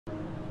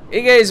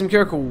Hey guys, I'm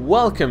Kirk.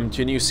 Welcome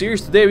to a new series.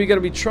 Today we're gonna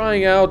be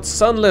trying out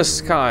Sunless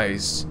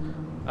Skies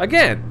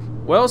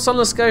again. Well,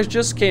 Sunless Skies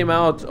just came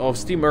out of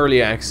Steam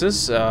Early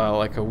Access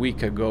like a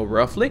week ago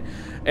roughly,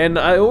 and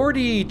I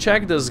already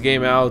checked this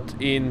game out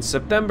in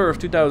September of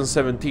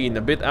 2017,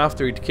 a bit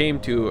after it came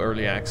to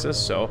Early Access,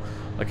 so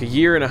like a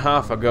year and a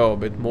half ago, a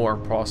bit more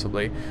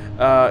possibly.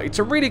 It's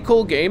a really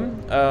cool game.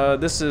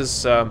 This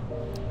is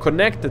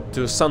connected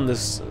to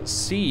Sunless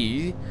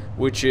Sea,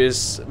 which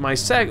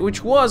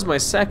was my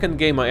second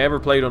game I ever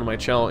played on my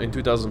channel in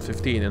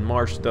 2015, in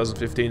March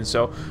 2015.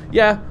 So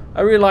yeah,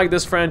 I really like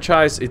this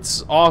franchise.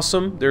 It's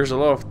awesome. There's a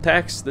lot of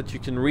text that you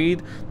can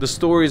read. The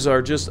stories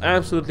are just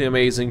absolutely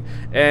amazing.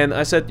 And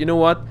I said, you know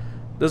what?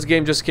 This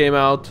game just came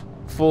out,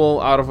 full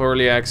out of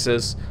early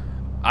access.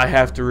 I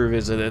have to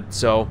revisit it.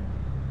 So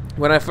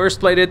when I first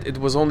played it, it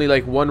was only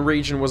like one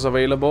region was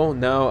available.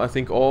 Now I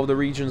think all of the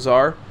regions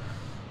are.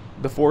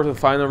 The fourth and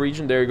final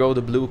region, there you go,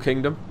 the Blue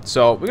Kingdom.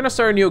 So we're gonna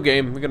start a new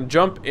game. We're gonna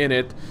jump in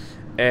it,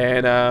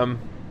 and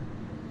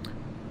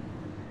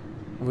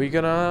we're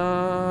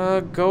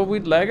gonna go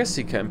with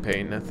Legacy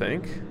campaign, I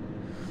think.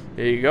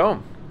 Here you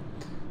go.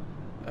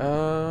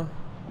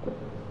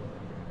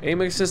 Aim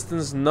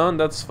assistance none,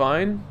 that's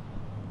fine.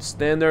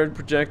 Standard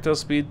projectile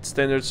speed,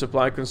 standard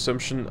supply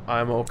consumption,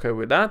 I'm okay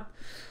with that.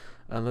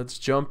 And let's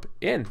jump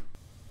in.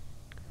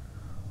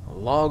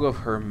 Log of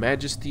Her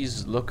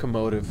Majesty's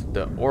locomotive,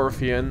 the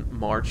Orpheon,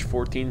 March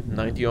 14,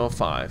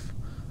 1905.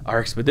 Our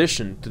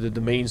expedition to the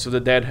domains of the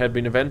dead had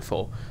been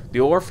eventful.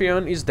 The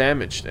Orpheon is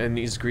damaged and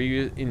is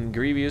in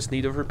grievous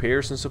need of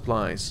repairs and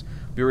supplies.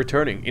 We are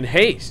returning in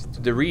haste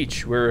to the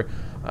Reach, where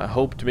I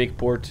hope to make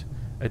port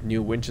at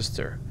New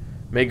Winchester.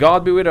 May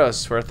God be with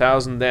us, for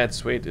 1,000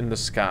 deaths wait in the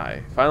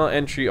sky. Final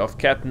entry of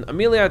Captain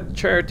Amelia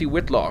Charity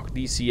Whitlock,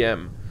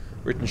 DCM,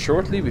 written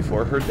shortly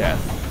before her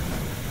death.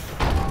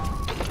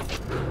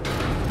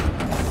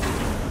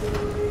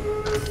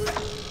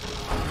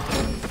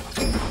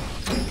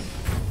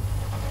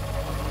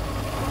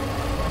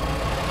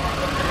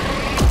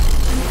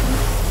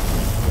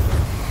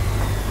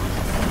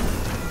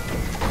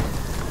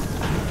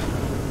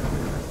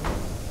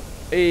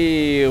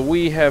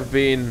 We have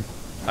been,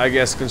 I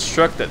guess,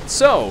 constructed.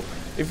 So,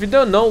 if you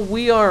don't know,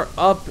 we are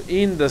up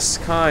in the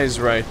skies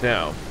right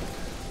now.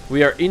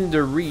 We are in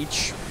the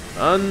Reach,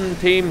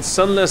 untamed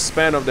sunless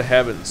span of the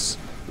heavens.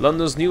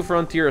 London's new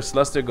frontier, a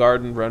celestial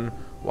garden run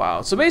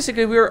wild. So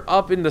basically, we are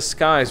up in the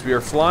skies. We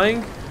are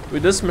flying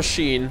with this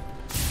machine.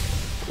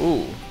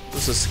 Ooh,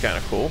 this is kind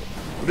of cool.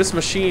 With this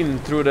machine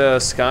through the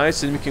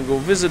skies, and we can go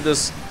visit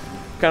this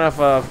kind of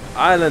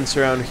islands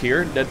around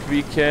here that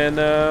we can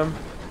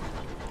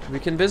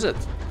visit.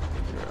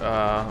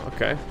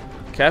 Okay.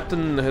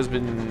 Captain has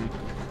been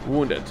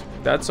wounded.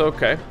 That's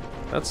okay.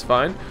 That's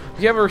fine.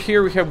 We have her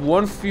here. We have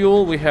one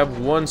fuel. We have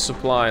one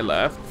supply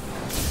left.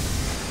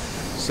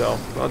 So,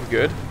 not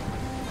good.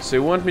 So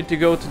you want me to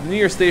go to the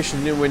nearest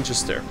station, New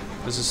Winchester.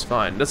 This is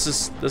fine. This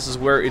is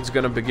where it's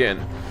gonna begin.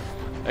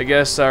 I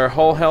guess our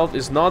hull health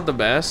is not the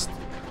best.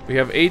 We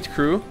have 8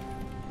 crew.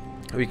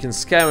 We can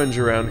scavenge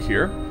around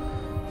here.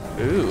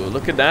 Ooh,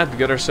 look at that. We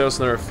got ourselves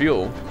another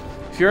fuel.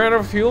 If you're out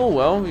of fuel,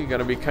 well, you're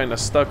gonna be kind of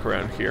stuck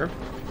around here.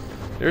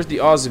 There's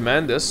the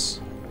Ozymandias.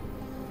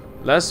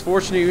 Less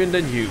fortunate even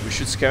than you. We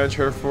should scavenge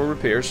her for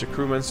repairs, the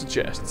crewman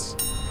suggests.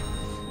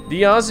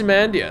 The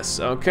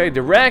Ozymandias. Okay,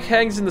 the wreck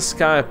hangs in the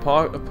sky,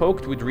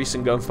 poked with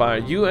recent gunfire.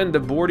 You and the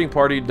boarding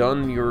party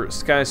don your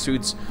sky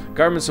suits,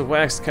 garments of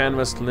waxed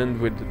canvas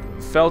lined with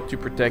felt to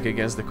protect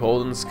against the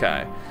cold in the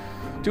sky.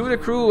 2 of the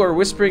crew are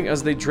whispering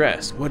as they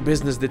dress. What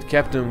business did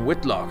Captain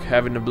Whitlock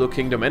have in the Blue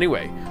Kingdom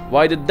anyway?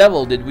 Why the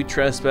devil did we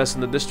trespass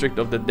in the district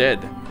of the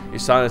dead? You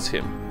silence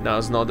him. Now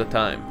is not the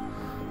time.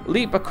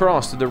 Leap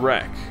across to the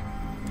wreck.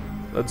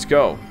 Let's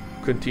go.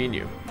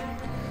 Continue.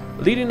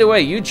 Leading the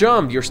way, you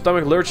jump. Your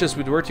stomach lurches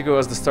with vertigo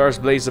as the stars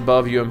blaze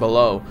above you and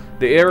below.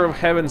 The air of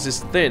heavens is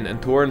thin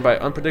and torn by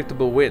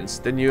unpredictable winds.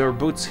 Then your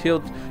boots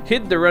hit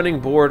the running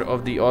board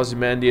of the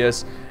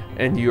Ozymandias,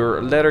 and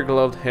your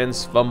leather-gloved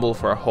hands fumble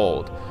for a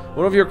hold.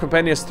 One of your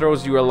companions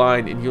throws you a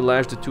line and you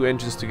lash the 2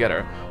 engines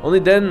together. Only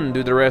then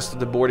do the rest of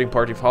the boarding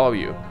party follow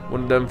you.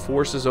 One of them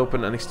forces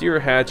open an exterior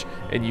hatch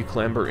and you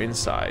clamber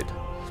inside.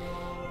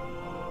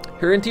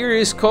 Her interior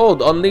is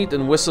cold, unlit,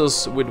 and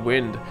whistles with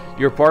wind.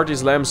 Your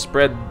party's lamps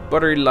spread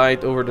buttery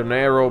light over the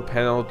narrow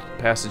paneled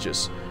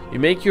passages. You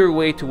make your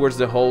way towards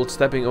the hold,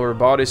 stepping over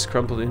bodies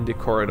crumpled in the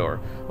corridor.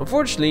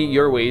 Unfortunately,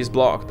 your way is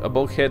blocked. A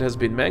bulkhead has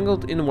been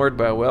mangled inward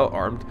by a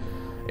well-armed,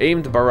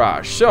 aimed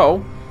barrage.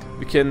 So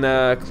we can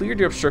clear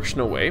the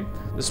obstruction away.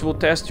 This will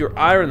test your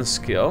iron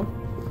skill.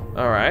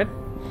 Alright.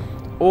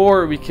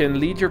 Or we can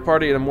lead your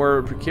party in a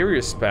more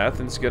precarious path,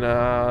 and it's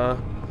gonna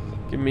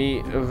give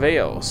me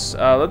veils.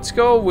 Let's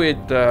go with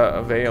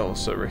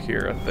veils over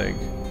here, I think.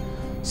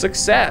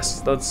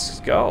 Success! Let's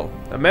go.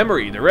 A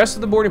memory. The rest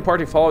of the boarding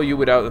party follow you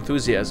without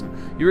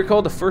enthusiasm. You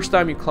recall the first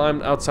time you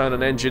climbed outside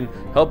an engine,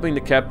 helping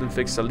the captain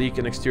fix a leak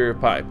in exterior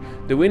pipe.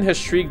 The wind has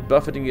shrieked,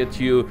 buffeting at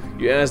you.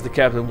 You ask the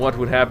captain what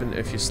would happen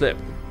if you slipped.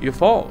 You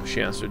fall,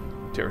 she answered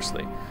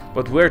tersely.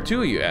 But where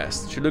to, you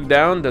asked. She looked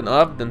down, then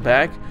up, then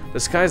back. The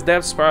sky's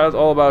depths spiraled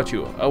all about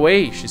you.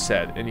 Away, she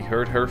said, and he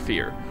heard her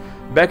fear.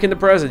 Back in the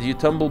present, you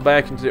tumble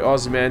back into the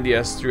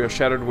Ozymandias through a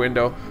shattered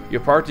window,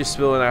 your party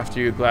spilling after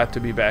you, glad to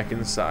be back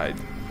inside.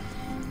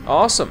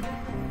 Awesome.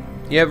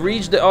 You have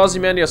reached the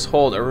Ozymandias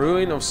hold, a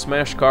ruin of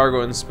smashed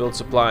cargo and spilled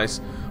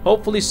supplies.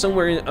 Hopefully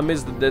somewhere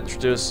amidst the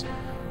detritus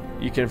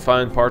you can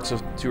find parts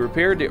to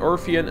repair the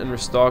Orpheon and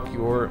restock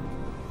your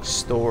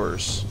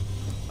stores.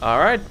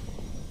 Alright.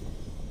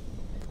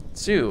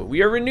 2.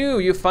 We are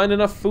renewed. You find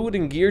enough food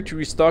and gear to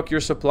restock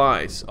your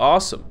supplies.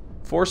 Awesome.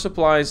 4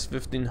 supplies,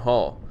 15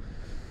 hull.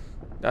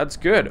 That's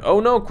good. Oh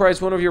no,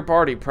 cries one of your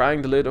party,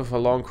 prying the lid of a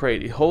long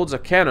crate. It holds a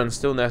cannon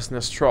still nesting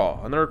in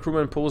straw. Another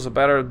crewman pulls a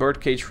battered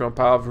birdcage from a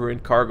pile of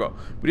ruined cargo.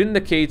 Within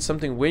the cage,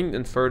 something winged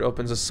and furred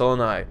opens a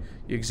sullen eye.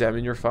 You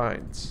examine your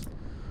finds.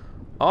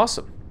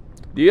 Awesome.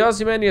 The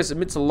Ozymandias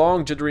emits a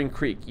long, jittering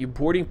creak. Your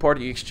boarding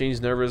party exchange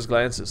nervous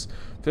glances.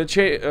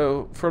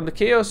 From the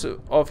chaos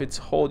of its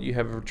hold, you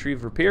have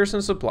retrieved repairs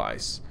and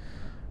supplies.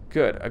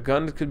 Good. A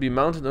gun that could be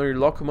mounted on your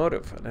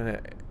locomotive. And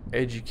an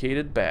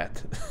educated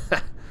bat.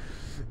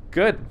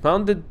 Good.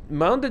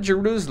 Mount the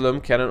Jerusalem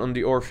cannon on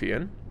the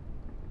Orpheon.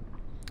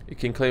 You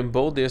can claim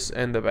both this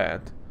and the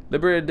bat.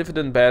 Liberate a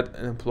diffident bat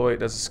and employ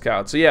it as a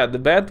scout. So yeah, the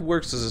bat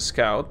works as a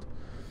scout.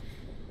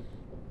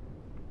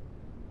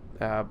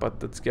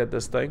 But let's get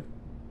this thing.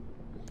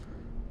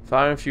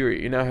 Fire and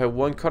Fury. You now have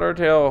 1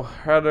 Cottertail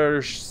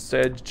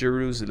Hadar's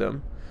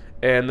Jerusalem.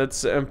 And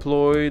let's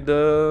employ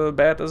the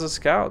bat as a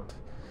scout.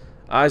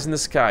 Eyes in the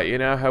sky. You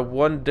now have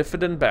 1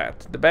 diffident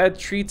bat. The bat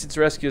treats its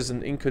rescue as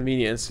an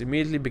inconvenience.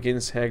 Immediately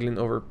begins haggling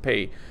over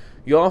pay.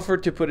 You offer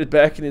to put it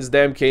back in its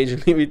damn cage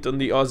and leave it on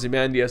the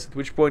Ozymandias, at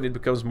which point it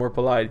becomes more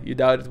polite. You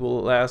doubt it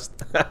will last.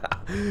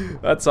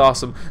 That's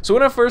awesome. So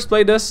when I first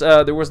played this,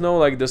 there was no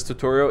like this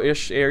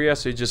tutorial-ish area,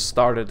 so you just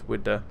started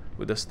with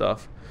the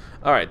stuff.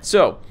 Alright,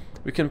 so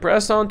we can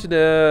press on to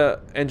the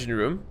engine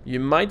room. You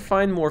might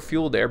find more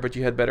fuel there, but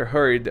you had better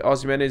hurry. The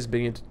Ozymandias is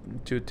beginning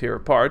to tear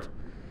apart.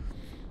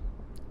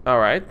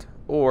 Alright,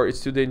 or it's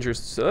too dangerous.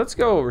 So let's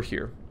go over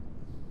here.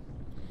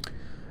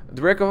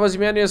 The wreck of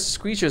Ozymandias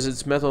screeches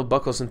its metal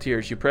buckles and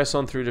tears. You press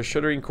on through the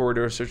shuddering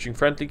corridor, searching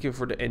frantically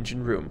for the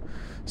engine room.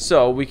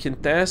 So we can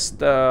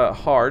test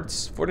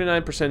hearts.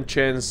 49%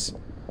 chance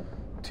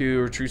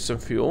to retrieve some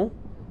fuel.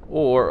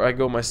 Or I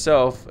go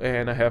myself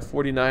and I have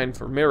 49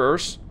 for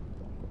mirrors.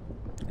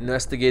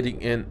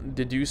 Investigating and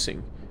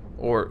deducing.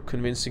 Or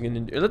convincing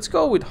and... Let's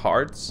go with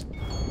hearts.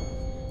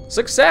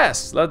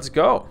 Success! Let's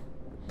go.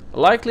 A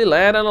likely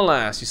lad and a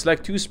lass. You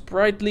select 2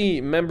 sprightly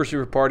members of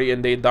your party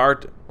and they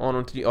dart on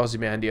onto the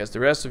Ozymandias. The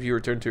rest of you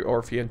return to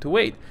Orpheon to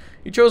wait.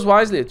 You chose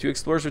wisely. The 2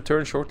 explorers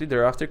return shortly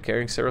thereafter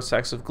carrying several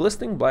sacks of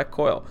glistening black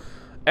coil.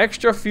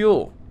 Extra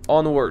fuel.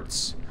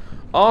 Onwards.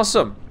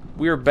 Awesome.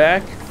 We are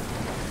back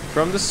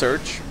from the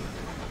search.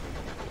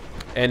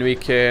 And we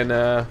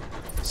can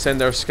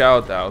send our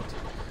scout out.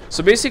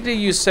 So basically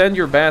you send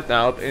your bat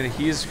out and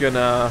he's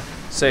gonna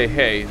say,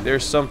 hey,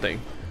 there's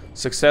something.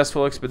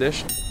 Successful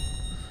expedition.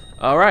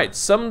 Alright,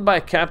 summoned by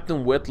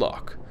Captain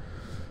Whitlock.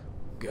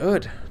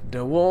 Good.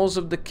 The walls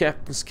of the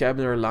captain's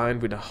cabin are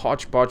lined with a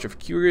hodgepodge of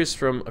curios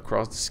from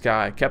across the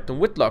sky. Captain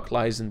Whitlock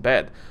lies in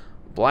bed.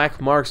 Black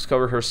marks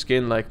cover her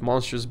skin like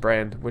monstrous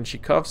brand. When she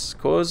coughs,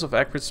 coils of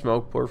acrid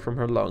smoke pour from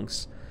her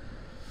lungs.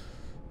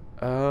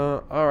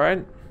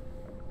 Alright.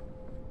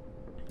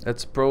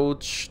 Let's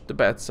approach the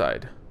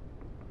bedside.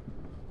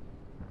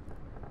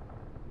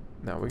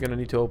 Now we're gonna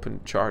need to open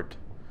the chart.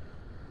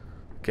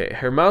 Okay,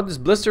 her mouth is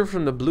blistered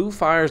from the blue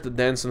fires that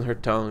dance on her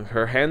tongue.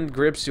 Her hand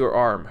grips your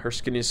arm. Her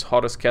skin is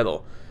hot as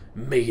kettle.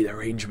 Made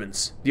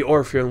arrangements. The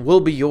Orpheon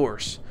will be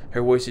yours.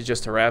 Her voice is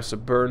just a rasp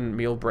of burned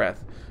meal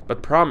breath.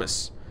 But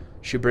promise.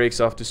 She breaks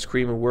off to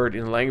scream a word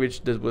in a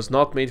language that was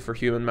not made for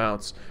human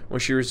mouths. When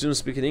she resumes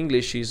speaking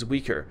English, she is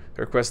weaker.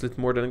 Her request little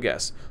more than a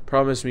guess.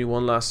 Promise me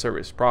one last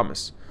service.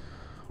 Promise.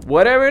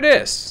 Whatever it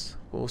is,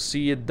 we'll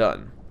see it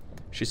done.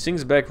 She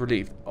sings back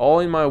relieved. All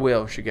in my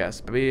will, she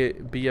gasps.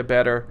 Be a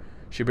better...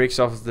 She breaks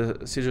off as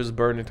the scissors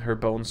burn into her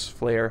bones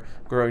flare,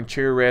 growing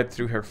cherry red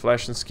through her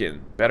flesh and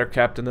skin. Better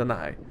captain than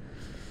I.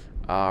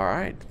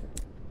 Alright.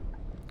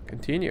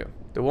 Continue.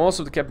 The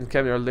walls of the captain's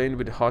cabin are lined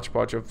with a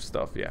hodgepodge of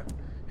stuff, yeah.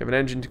 You have an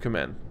engine to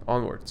command.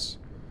 Onwards.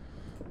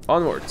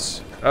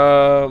 Onwards.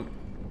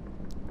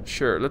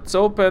 Sure, let's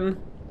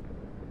open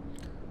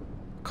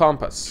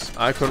compass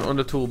icon on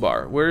the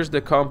toolbar. Where's the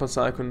compass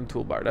icon on the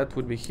toolbar? That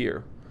would be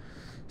here.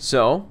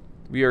 So,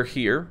 we are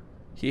here.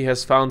 He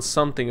has found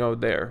something out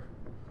there.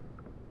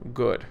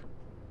 Good.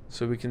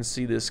 So we can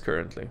see this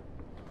currently.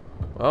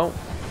 Well,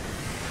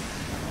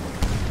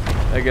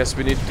 I guess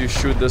we need to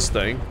shoot this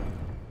thing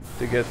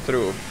to get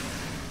through.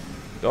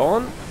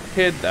 Don't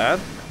hit that.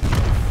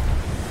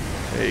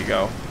 There you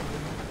go.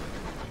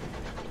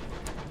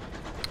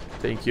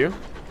 Thank you.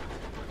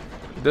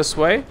 This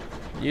way,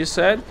 you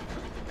said?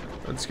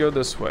 Let's go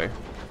this way.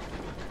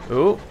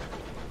 Oh,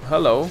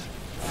 hello.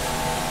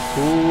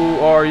 Who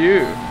are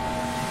you?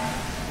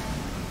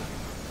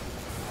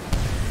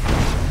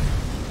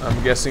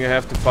 I'm guessing I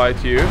have to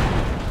fight you.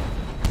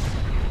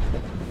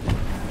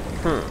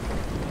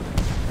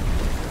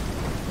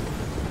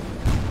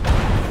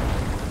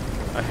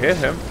 I hit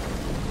him.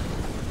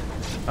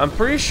 I'm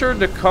pretty sure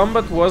the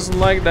combat wasn't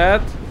like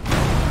that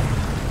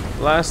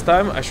last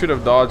time. I should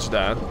have dodged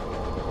that.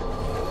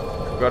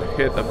 Got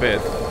hit a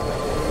bit.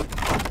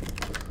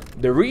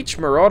 The Reach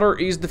Marauder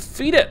is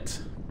defeated.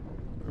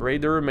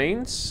 Raid the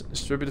remains.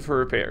 Strip it for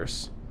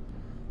repairs.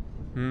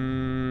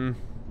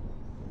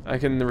 I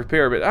can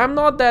repair a bit. I'm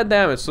not that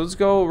damaged, so let's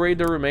go raid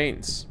the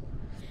remains.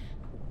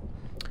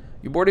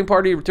 Your boarding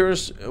party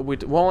returns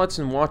with wallets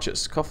and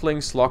watches,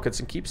 cufflinks, lockets,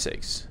 and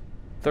keepsakes.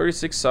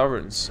 36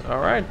 sovereigns.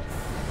 Alright.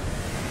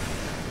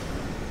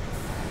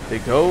 The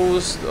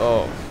ghost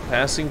of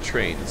passing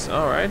trains.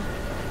 Alright.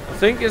 I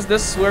think, is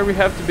this where we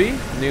have to be?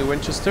 New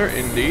Winchester,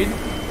 indeed.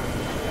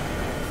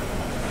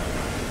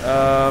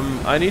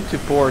 I need to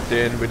port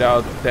in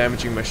without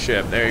damaging my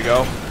ship. There you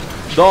go.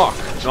 Dock,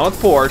 not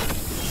port.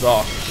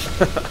 Dock.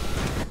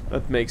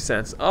 That makes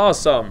sense.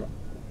 Awesome.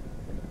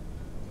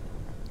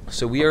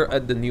 So we are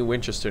at the New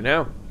Winchester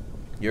now.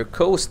 You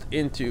coast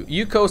into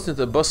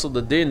the bustle,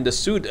 the din, the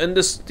soot, and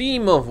the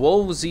steam of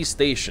Wolvesey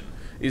Station.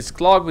 It is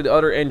clogged with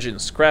other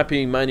engines,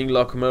 scrappy mining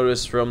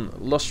locomotives from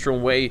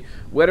Lustrum Way,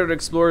 weathered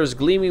explorers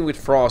gleaming with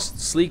frost,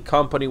 sleek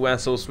company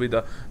vessels with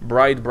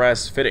bright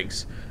brass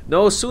fittings.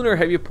 No sooner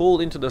have you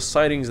pulled into the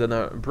sidings than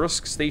a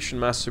brusque station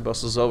master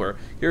bustles over.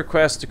 He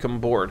requests to come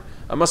aboard.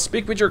 I must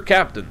speak with your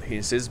captain, he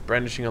insists,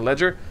 brandishing a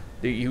ledger.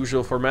 The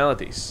usual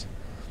formalities.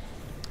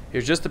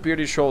 Here's just appeared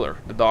his shoulder,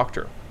 the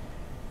doctor.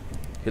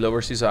 He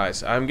lowers his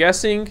eyes. I'm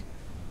guessing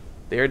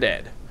they are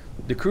dead.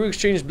 The crew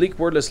exchange bleak,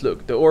 wordless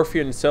look. The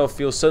Orpheum itself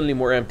feels suddenly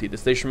more empty. The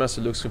station master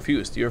looks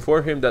confused. You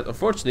inform him that,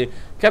 unfortunately,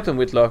 Captain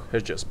Whitlock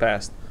has just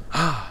passed.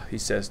 Ah, he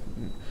says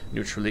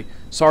neutrally.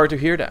 Sorry to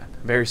hear that.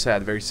 Very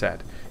sad, very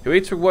sad. He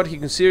waits for what he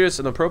considers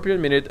an appropriate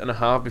minute and a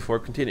half before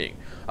continuing.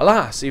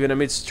 Alas, even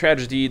amidst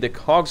tragedy, the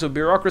cogs of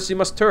bureaucracy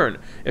must turn.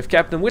 If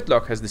Captain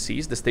Whitlock has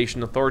deceased, the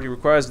station authority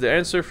requires the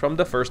answer from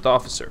the first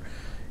officer.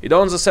 He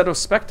dons a set of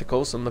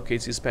spectacles and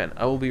locates his pen.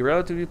 I will be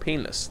relatively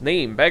painless.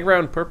 Name,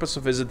 background, purpose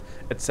of visit,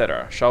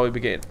 etc. Shall we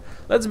begin?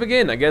 Let's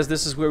begin. I guess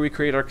this is where we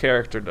create our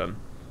character then.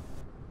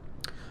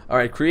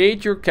 Alright,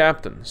 create your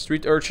captain.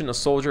 Street urchin, a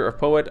soldier, a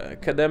poet,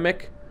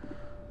 academic,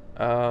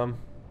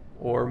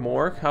 or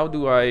more. How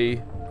do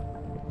I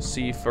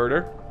see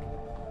further?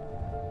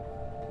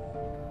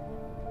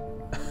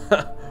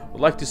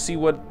 Would like to see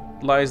what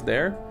lies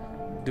there.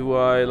 Do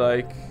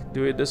I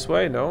do it this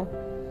way? No.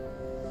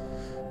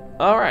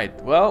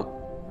 Alright,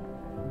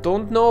 well,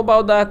 don't know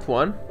about that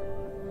one.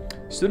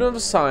 Student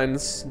of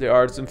science, the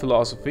arts and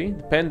philosophy,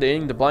 the pen, the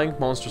ink, the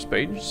blank monsters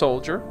page,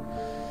 soldier.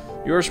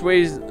 Your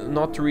way is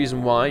not to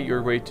reason why,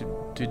 your way to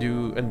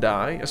do and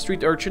die. A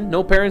street urchin,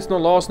 no parents, no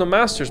laws, no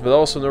masters, but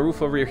also no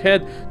roof over your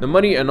head, no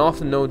money, and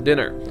often no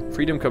dinner.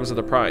 Freedom comes at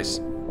a price.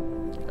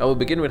 I will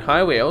begin with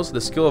high whales,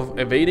 the skill of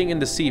evading and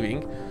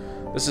deceiving.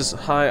 This is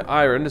high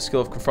iron, the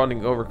skill of confronting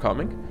and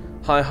overcoming.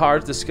 High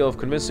heart, the skill of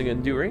convincing and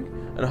enduring.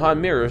 And high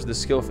mirrors, the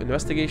skill of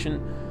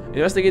investigating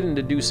and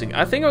deducing.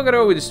 I think I'm gonna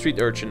go with the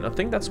street urchin. I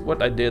think that's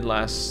what I did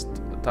last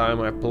time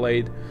I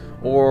played.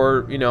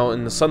 Or, you know,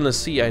 in the Sunless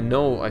Sea, I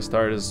know I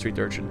started as a street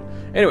urchin.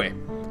 Anyway,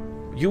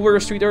 you were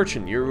a street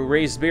urchin. You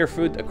raced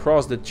barefoot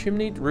across the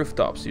chimneyed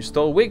rooftops. You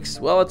stole wigs,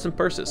 wallets, and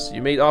purses.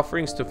 You made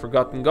offerings to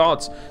forgotten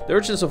gods. The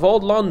urchins of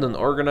old London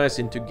organized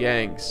into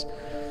gangs.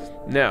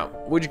 Now,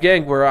 which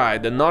gang were I?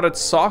 The Knotted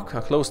Sock,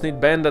 a close-knit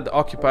band that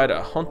occupied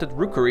a haunted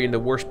rookery in the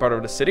worst part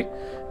of the city.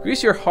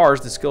 Grease your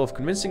hearts, the skill of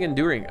convincing and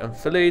enduring, and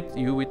affiliate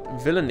you with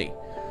villainy.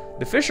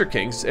 The Fisher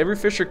Kings, every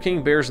Fisher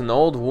King bears an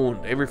old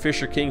wound. Every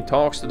Fisher King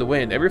talks to the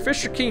wind. Every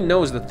Fisher King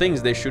knows the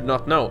things they should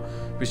not know.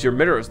 Grease your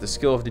mirrors, the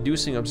skill of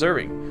deducing,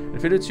 observing, and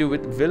affiliate you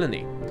with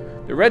villainy.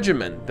 The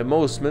Regiment, the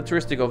most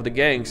militaristic of the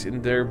gangs,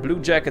 in their blue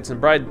jackets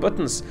and bright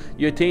buttons,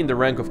 you attain the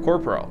rank of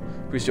corporal.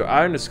 Increase your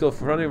iron, the skill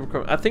of running.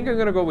 I think I'm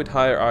gonna go with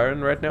higher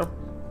iron right now.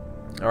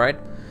 Alright.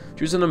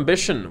 Choose an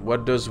ambition.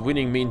 What does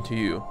winning mean to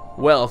you?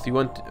 Wealth. You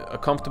want a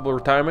comfortable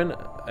retirement,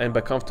 and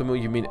by comfortable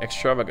you mean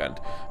extravagant.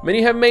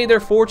 Many have made their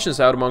fortunes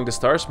out among the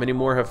stars, many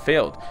more have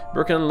failed.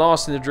 Broken and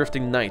lost in the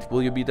drifting night.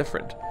 Will you be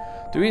different?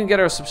 Do we get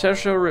a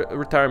substantial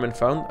retirement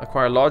fund,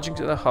 acquire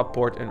lodgings at a hub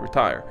port, and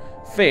retire?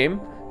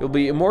 Fame. You'll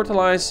be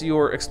immortalize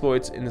your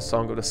exploits in the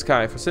song of the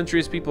sky. For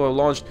centuries, people have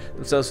launched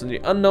themselves into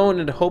the unknown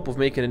in the hope of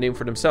making a name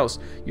for themselves.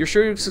 You're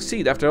sure you'll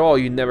succeed. After all,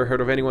 you never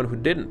heard of anyone who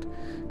didn't.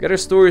 Gather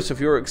stories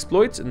of your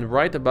exploits and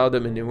write about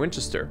them in New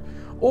Winchester.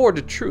 Or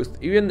the truth.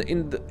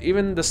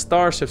 Even the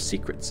stars have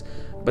secrets,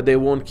 but they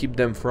won't keep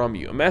them from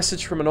you. A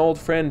message from an old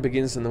friend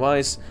begins an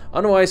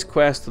unwise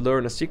quest to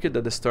learn a secret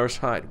that the stars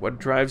hide. What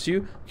drives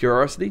you?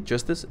 Curiosity,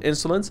 justice,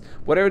 insolence?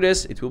 Whatever it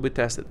is, it will be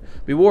tested.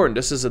 Be warned,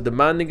 this is a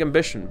demanding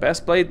ambition,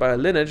 best played by a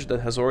lineage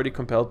that has already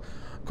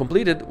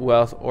completed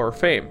wealth or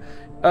fame.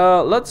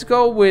 Let's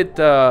go with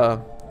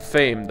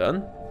fame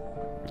then.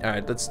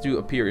 Alright, let's do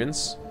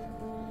appearance.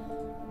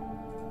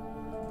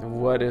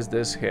 What is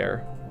this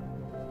hair?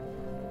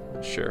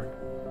 Sure.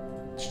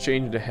 Let's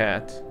change the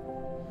hat.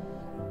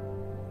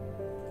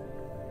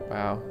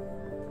 Wow.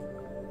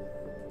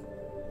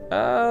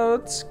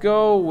 Let's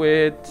go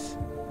with...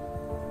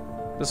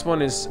 This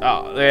one is...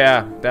 Oh,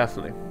 yeah,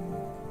 definitely.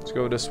 Let's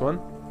go with this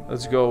one.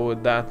 Let's go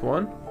with that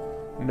one.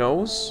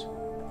 Nose.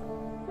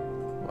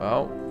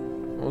 Well,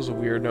 those are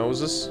weird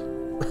noses.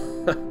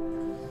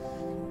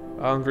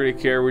 I don't really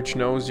care which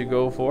nose you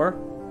go for.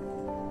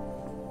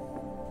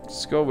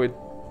 Let's go with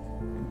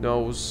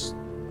nose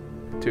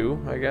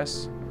 2, I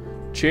guess.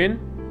 Chin.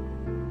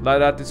 Like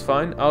that is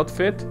fine.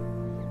 Outfit.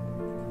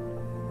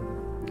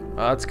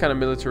 That's kind of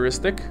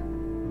militaristic.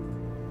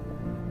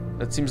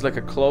 That seems like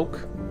a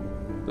cloak.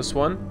 This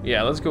one.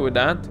 Yeah, let's go with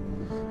that.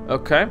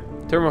 Okay.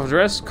 Term of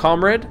address.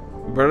 Comrade.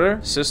 Brother.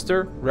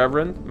 Sister.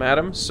 Reverend.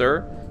 Madam.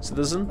 Sir.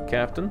 Citizen.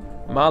 Captain.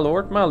 My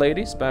lord. My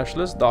lady.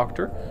 Specialist.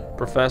 Doctor.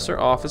 Professor.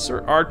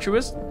 Officer.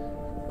 Archivist.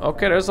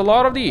 Okay, there's a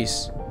lot of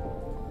these.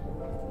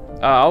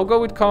 I'll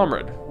go with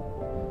comrade.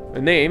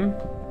 A name.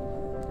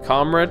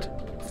 Comrade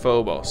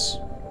Phobos.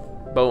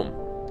 Boom.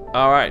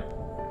 Alright.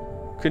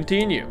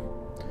 Continue.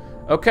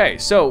 Okay,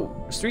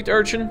 so street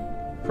urchin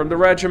from the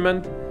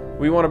regiment.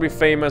 We want to be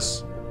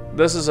famous.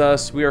 This is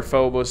us. We are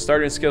Phobos.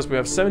 Starting skills, we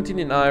have 17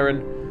 in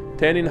iron,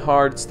 10 in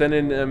hearts, 10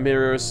 in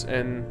mirrors,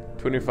 and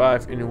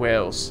 25 in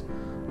whales.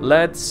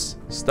 Let's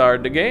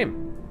start the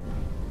game.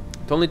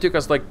 It only took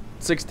us like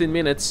 16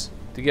 minutes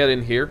to get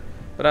in here,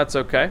 but that's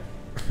okay.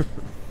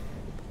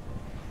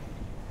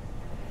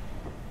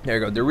 There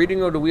you go. The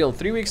reading of the wheel.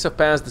 3 weeks have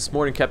passed. This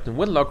morning, Captain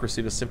Whitlock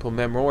received a simple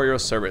memorial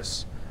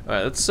service.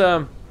 Alright,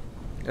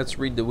 let's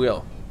read the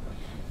will.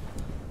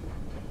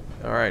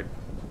 Alright.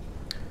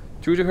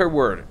 True to her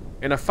word.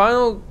 In a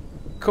final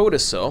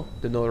codicil,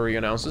 the notary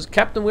announces,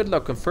 Captain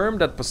Whitlock confirmed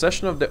that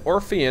possession of the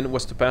Orphean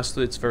was to pass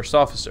to its first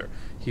officer.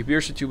 He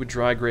peers at you with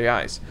dry grey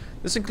eyes.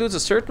 This includes a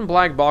certain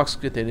black box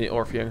containing the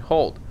Orphean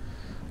hold.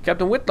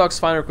 Captain Whitlock's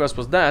final request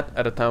was that,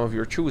 at the time of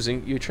your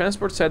choosing, you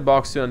transport said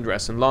box to an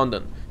address in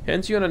London. He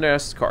hands you an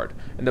address card,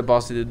 and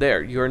deposited it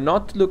there. You are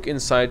not to look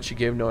inside. She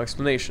gave no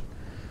explanation.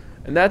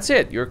 And that's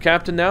it. You're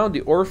captain now.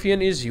 The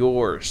Orphean is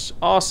yours.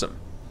 Awesome.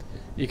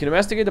 You can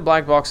investigate the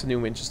black box in New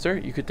Winchester.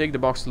 You could take the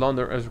box to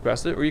London as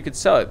requested, or you could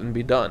sell it and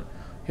be done.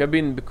 You have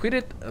been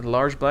bequeathed a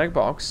large black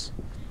box.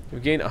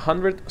 You've gained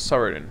 100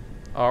 sovereign.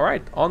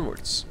 Alright,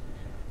 onwards.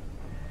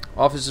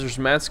 Officer's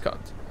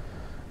mascot.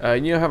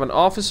 You have an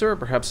officer,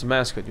 perhaps a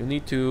mascot. You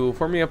need to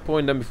formally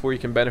appoint them before you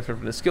can benefit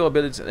from the skill,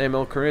 abilities, and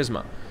ML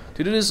charisma.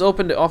 To do this,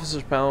 open the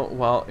officer's panel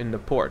while in the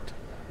port.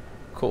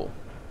 Cool.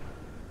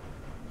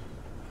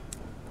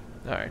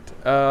 Alright,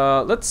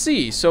 let's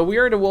see. So we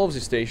are at the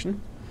Wolvesy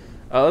station.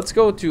 Let's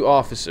go to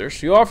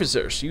officers. You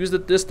officers, use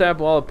this tab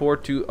while at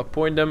port to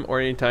appoint them or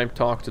anytime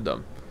talk to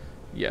them.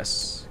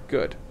 Yes,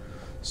 good.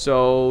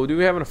 So, do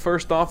we have a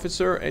first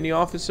officer? Any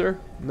officer?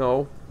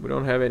 No, we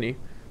don't have any.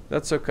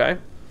 That's okay.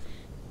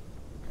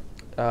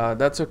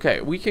 That's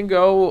okay. We can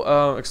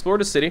go explore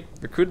the city,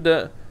 recruit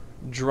the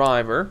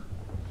driver.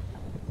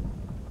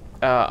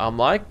 I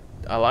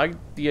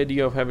like the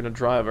idea of having a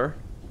driver.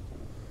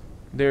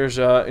 There's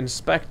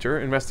inspector,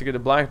 investigate the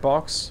black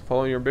box,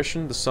 follow your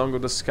ambition, the song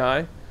of the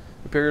sky,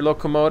 repair your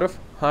locomotive,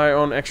 hire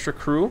on extra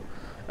crew.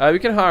 We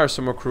can hire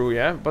some more crew,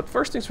 yeah. But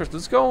first things first,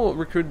 let's go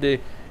recruit the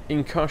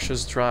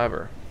incautious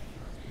driver.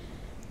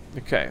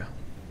 Okay.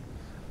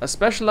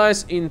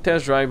 Specialized in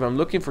test drive, I'm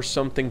looking for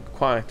something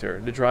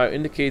quieter. The drive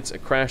indicates a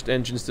crashed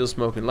engine still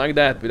smoking. Like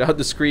that, without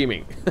the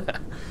screaming.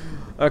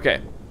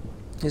 Okay.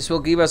 This will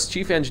give us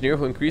chief engineer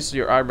who increases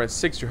your R by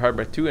 6, your heart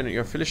by 2, and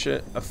your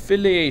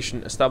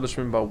affiliation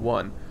establishment by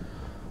 1.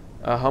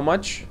 How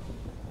much?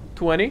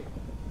 20?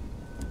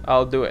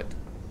 I'll do it.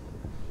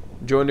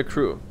 Join the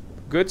crew.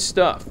 Good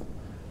stuff.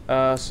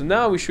 So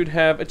now we should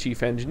have a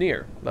chief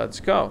engineer. Let's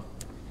go.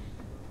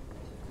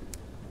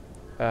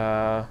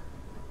 I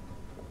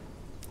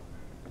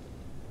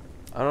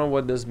don't know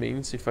what this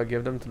means if I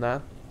give them to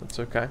that. That's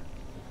okay.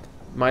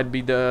 Might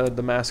be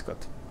the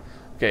mascot.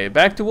 Okay,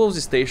 back to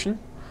Wolvesy station.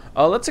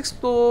 Let's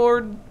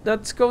explore.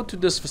 Let's go to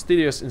this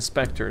fastidious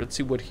inspector. Let's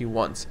see what he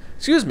wants.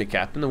 Excuse me,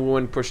 Captain. A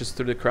woman pushes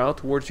through the crowd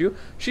towards you.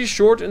 She's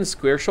short and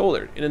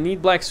square-shouldered, in a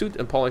neat black suit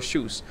and polished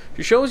shoes.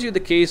 She shows you the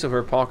case of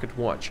her pocket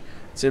watch.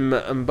 It's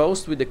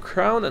embossed with the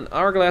crown and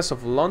hourglass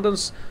of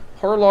London's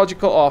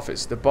horological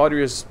office. The body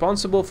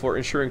responsible for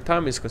ensuring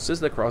time is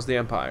consistent across the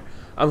empire.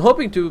 I'm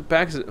hoping to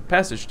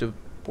passage to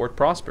Port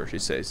Prosper, she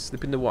says,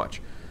 slipping the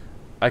watch.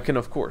 I can,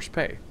 of course,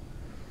 pay.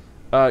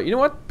 You know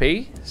what?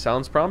 Pay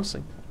sounds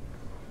promising.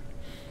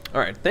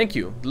 Alright, thank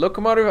you. The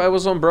locomotive I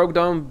was on broke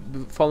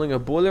down following a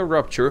boiler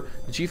rupture.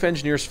 The chief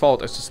engineer's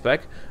fault, I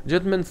suspect.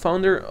 Judgement,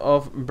 founder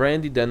of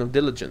Brandy Den of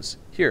Diligence.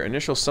 Here,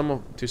 initial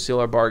sum to seal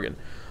our bargain.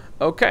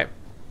 Okay.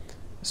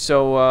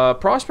 So,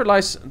 Prosper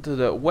lies to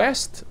the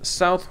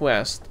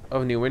west-southwest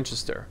of New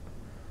Winchester.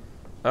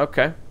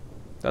 Okay.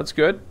 That's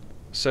good.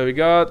 So, we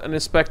got an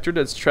inspector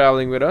that's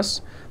traveling with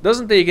us.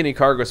 Doesn't take any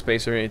cargo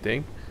space or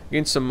anything.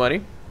 Gains some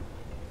money.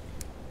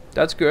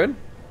 That's good.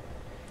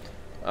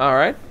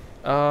 Alright.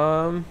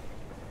 You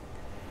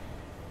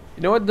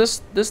know what?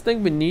 This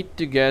thing we need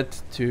to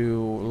get to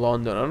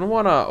London. I don't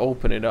want to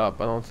open it up.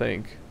 I don't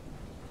think.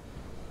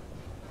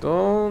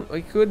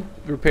 We could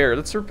repair.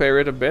 Let's repair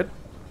it a bit.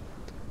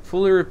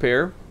 Fully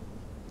repair.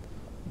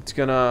 It's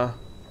gonna.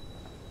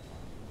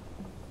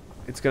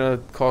 It's gonna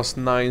cost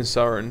 9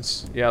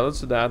 sovereigns. Yeah, let's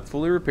do that.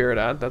 Fully repair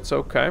that. That's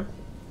okay.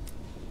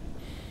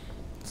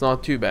 It's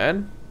not too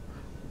bad.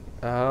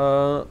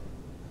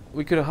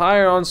 We could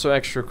hire on some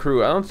extra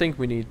crew. I don't think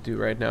we need to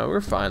right now.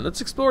 We're fine.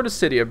 Let's explore the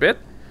city a bit.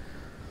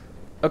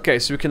 Okay,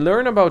 so we can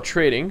learn about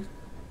trading.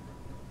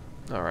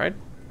 Alright.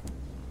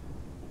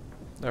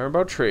 Learn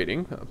about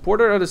trading. A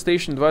porter at the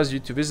station advises you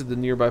to visit the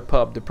nearby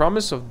pub. The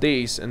Promise of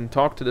Days and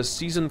talk to the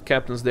seasoned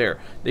captains there.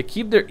 They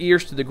keep their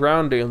ears to the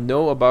ground. They'll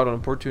know about an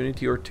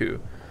opportunity or two.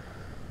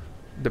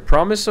 The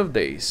Promise of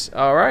Days.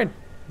 Alright.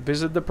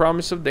 Visit the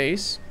Promise of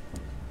Days.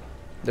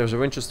 There's a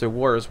Winchester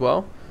war as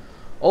well.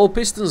 All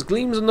pistons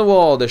gleams on the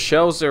wall. The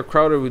shelves are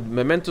crowded with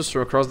mementos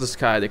from across the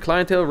sky. The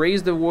clientele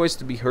raise their voice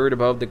to be heard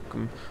above the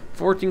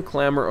comforting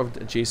clamor of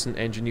the adjacent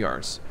engine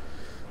yards.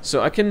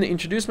 So I can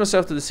introduce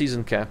myself to the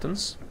seasoned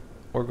captains.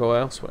 Or go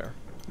elsewhere.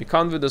 We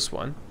can't do this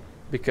one.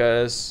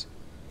 Because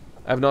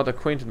I've not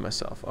acquainted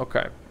myself.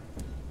 Okay.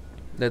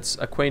 Let's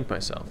acquaint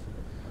myself.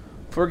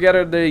 Forget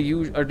at their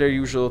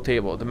usual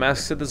table. The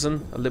masked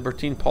citizen, a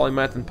libertine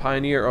polymath and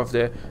pioneer of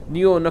the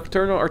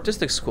neo-nocturnal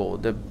artistic school.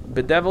 The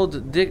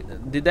bedeviled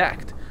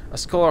didact, a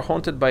scholar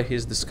haunted by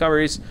his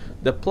discoveries.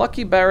 The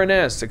plucky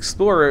baroness,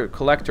 explorer,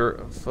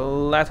 collector,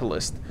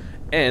 philatelist.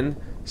 And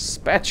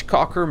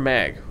spatchcocker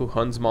mag, who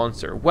hunts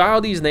monster. Wow,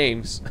 these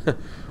names!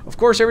 Of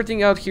course,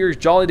 everything out here is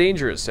jolly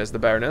dangerous, says the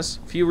Baroness.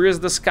 Few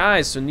risk the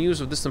skies, so news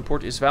of distant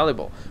port is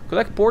valuable.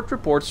 Collect port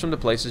reports from the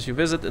places you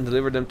visit and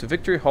deliver them to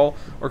Victory Hall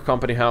or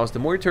Company House. The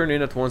more you turn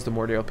in at once, the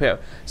more they'll pay.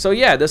 So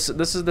yeah, this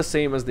is the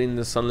same as in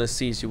the Sunless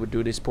Seas. You would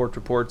do these port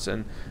reports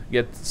and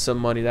get some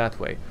money that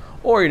way.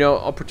 Or, you know,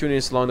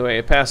 opportunities along the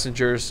way,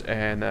 passengers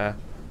and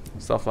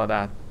stuff like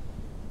that.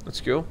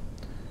 That's cool.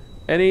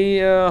 Any,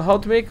 how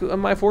to make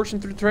my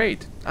fortune through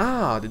trade.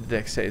 Ah, the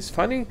deck says,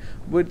 finding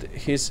with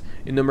his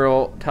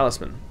innumerable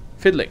talisman.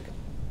 Fiddling,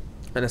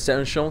 an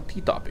essential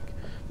tea topic.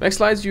 Max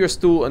slides you a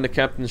stool and the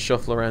captains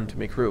shuffle around to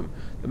make room.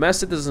 The masked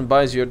citizen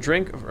buys you a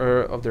drink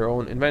of their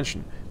own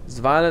invention. It's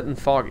violet and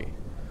foggy.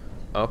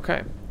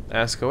 Okay,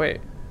 ask away.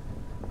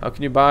 How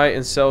can you buy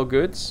and sell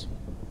goods?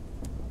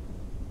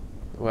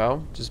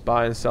 Well, just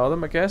buy and sell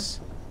them, I guess.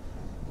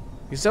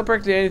 You can sell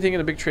practically anything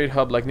in a big trade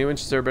hub like New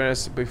Winchester, but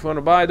if you want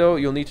to buy though,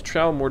 you'll need to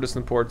travel more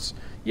distant ports.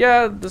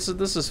 Yeah, this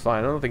is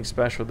fine. I don't think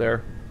special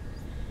there.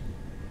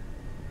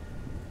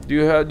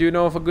 Do you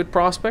know of a good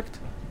prospect?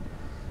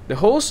 The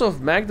host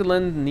of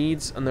Magdalene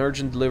needs an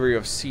urgent delivery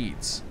of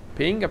seeds,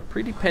 paying a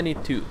pretty penny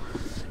too.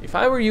 If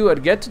I were you,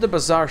 I'd get to the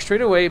bazaar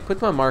straight away,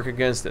 put my mark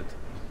against it.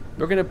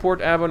 Looking at Port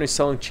Avon is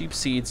selling cheap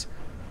seeds,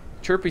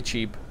 chirpy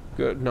cheap,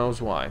 good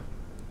knows why.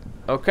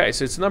 Okay,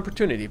 so it's an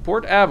opportunity.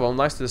 Port Avon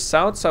lies to the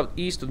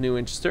south-southeast of New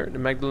Winchester. The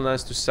Magdalene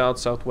lies to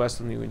south-southwest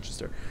of New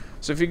Winchester.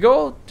 So if you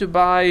go to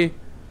buy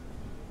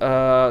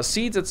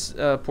seeds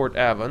at Port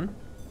Avon...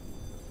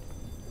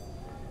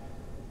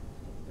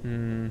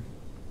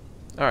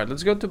 Alright,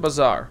 let's go to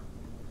Bazaar.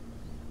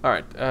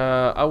 Alright,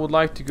 I would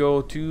like to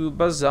go to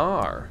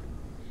Bazaar.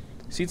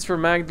 Seeds for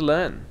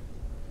Magdalene.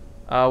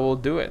 I will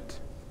do it.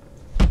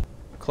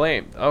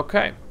 Claimed.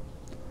 Okay.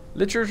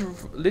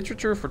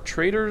 Literature for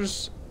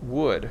traders...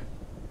 Wood.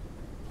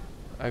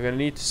 I'm gonna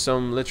need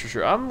some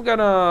literature. I'm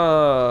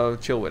gonna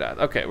chill with that.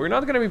 Okay, we're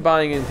not gonna be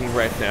buying anything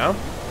right now.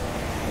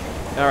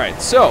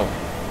 Alright, so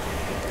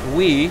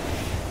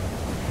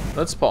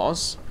let's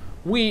pause.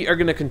 We are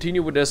gonna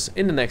continue with this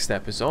in the next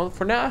episode.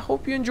 For now, I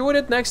hope you enjoyed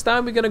it. Next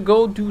time we're gonna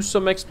go do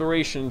some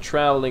exploration,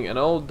 traveling, and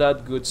all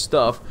that good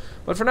stuff.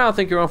 But for now,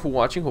 thank you all for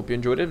watching. Hope you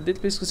enjoyed it. If you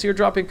did, please consider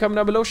dropping a comment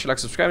down below. Share, like,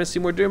 subscribe, and see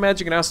more Dream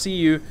Magic. And I'll see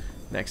you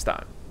next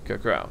time.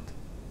 Koko out.